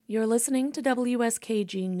You're listening to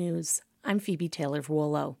WSKG News. I'm Phoebe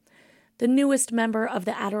Taylor-Vuolo. The newest member of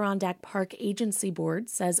the Adirondack Park Agency Board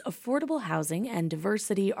says affordable housing and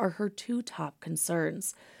diversity are her two top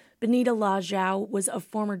concerns. Benita La Zhao was a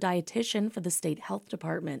former dietitian for the state health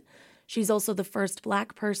department. She's also the first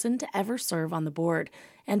Black person to ever serve on the board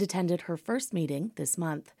and attended her first meeting this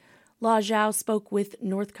month. La Zhao spoke with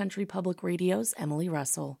North Country Public Radio's Emily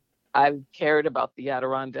Russell. I've cared about the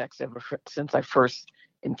Adirondacks since I first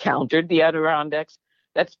encountered the Adirondacks.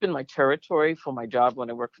 That's been my territory for my job when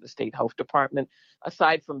I worked for the state health department.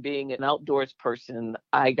 Aside from being an outdoors person,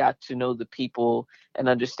 I got to know the people and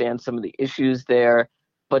understand some of the issues there.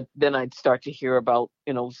 But then I'd start to hear about,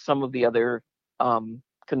 some of the other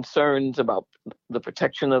concerns about the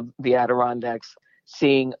protection of the Adirondacks,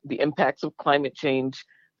 seeing the impacts of climate change,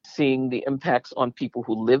 seeing the impacts on people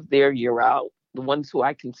who live there year out, the ones who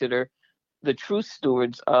I consider the true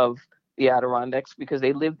stewards of the Adirondacks, because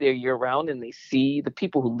they live there year round and they see the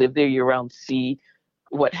people who live there year round see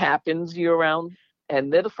what happens year round.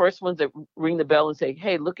 And they're the first ones that ring the bell and say,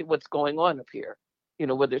 hey, look at what's going on up here,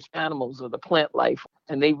 whether it's animals or the plant life.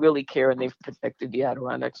 And they really care, and they've protected the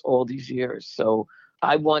Adirondacks all these years. So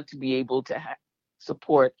I want to be able to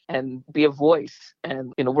support and be a voice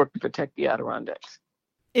and, work to protect the Adirondacks.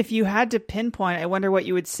 If you had to pinpoint, I wonder what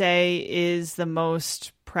you would say is the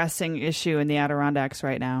most pressing issue in the Adirondacks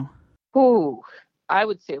right now. I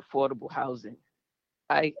would say affordable housing.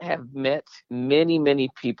 I have met many, many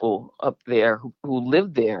people up there who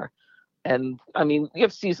live there. And we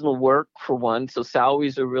have seasonal work for one, so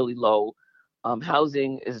salaries are really low.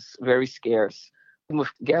 Housing is very scarce. With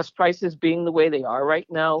gas prices being the way they are right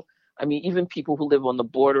now, even people who live on the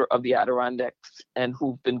border of the Adirondacks and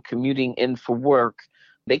who've been commuting in for work,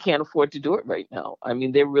 they can't afford to do it right now.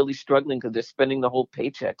 They're really struggling because they're spending the whole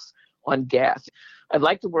paychecks on gas. I'd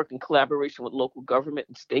like to work in collaboration with local government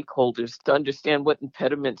and stakeholders to understand what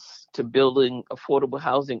impediments to building affordable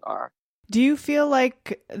housing are. Do you feel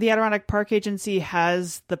like the Adirondack Park Agency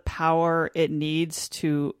has the power it needs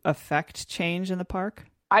to affect change in the park?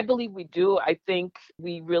 I believe we do. I think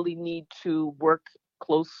we really need to work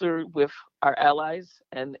closer with our allies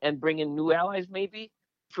and bring in new allies maybe.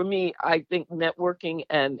 For me, I think networking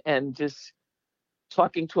and just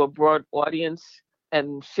talking to a broad audience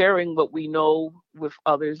and sharing what we know with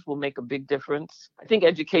others will make a big difference. I think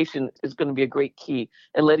education is going to be a great key,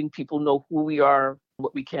 and letting people know who we are,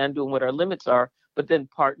 what we can do, and what our limits are, but then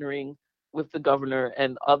partnering with the governor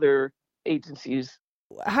and other agencies.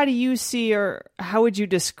 How do you see, or how would you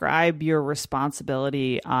describe your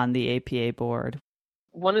responsibility on the APA board?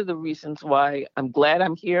 One of the reasons why I'm glad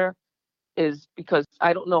I'm here is because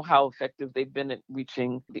I don't know how effective they've been at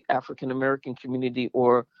reaching the African American community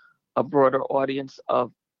or a broader audience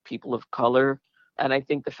of people of color. And I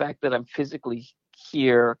think the fact that I'm physically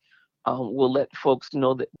here will let folks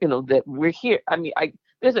know that, that we're here.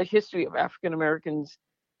 There's a history of African Americans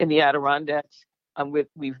in the Adirondacks.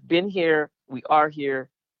 We've been here, we are here,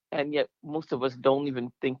 and yet most of us don't even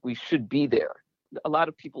think we should be there. A lot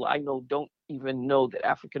of people I know don't even know that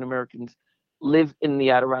African Americans live in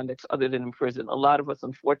the Adirondacks other than in prison. A lot of us,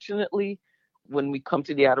 unfortunately, when we come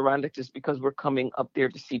to the Adirondacks, it's because we're coming up there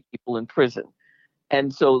to see people in prison.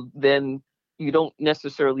 And so then you don't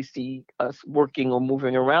necessarily see us working or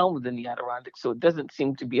moving around within the Adirondacks. So it doesn't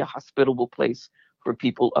seem to be a hospitable place for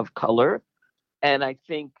people of color. And I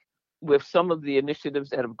think with some of the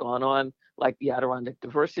initiatives that have gone on, like the Adirondack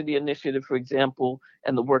Diversity Initiative, for example,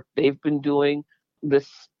 and the work they've been doing this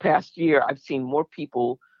past year, I've seen more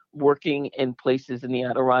people working in places in the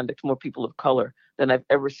Adirondacks, more people of color than I've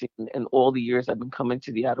ever seen in all the years I've been coming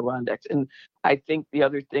to the Adirondacks. And I think the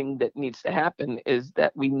other thing that needs to happen is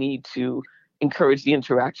that we need to encourage the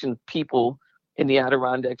interaction of people in the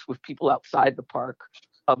Adirondacks with people outside the park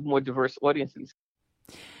of more diverse audiences.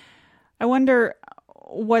 I wonder,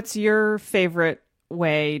 what's your favorite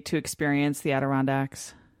way to experience the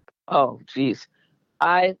Adirondacks? Oh, geez.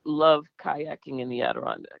 I love kayaking in the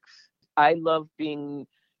Adirondacks. I love being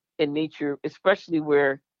in nature, especially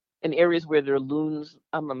in areas where there are loons.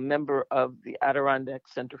 I'm a member of the Adirondack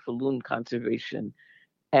Center for Loon Conservation,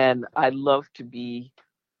 and I love to be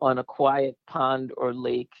on a quiet pond or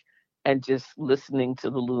lake and just listening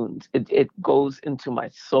to the loons. It goes into my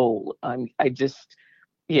soul. It just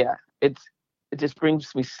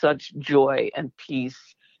brings me such joy and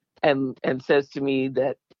peace, and says to me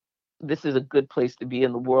that this is a good place to be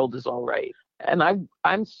and the world is all right. And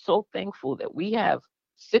I'm so thankful that we have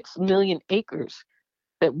 6 million acres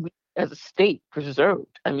that we as a state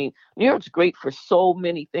preserved. New York's great for so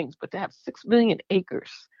many things, but to have 6 million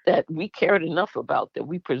acres that we cared enough about that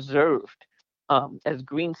we preserved as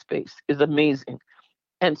green space is amazing.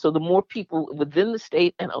 And so the more people within the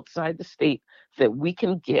state and outside the state that we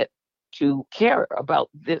can get to care about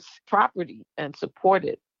this property and support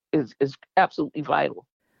it is absolutely vital.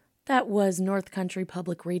 That was North Country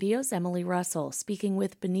Public Radio's Emily Russell speaking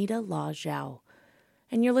with Benita Law Zhao.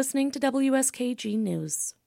 And you're listening to WSKG News.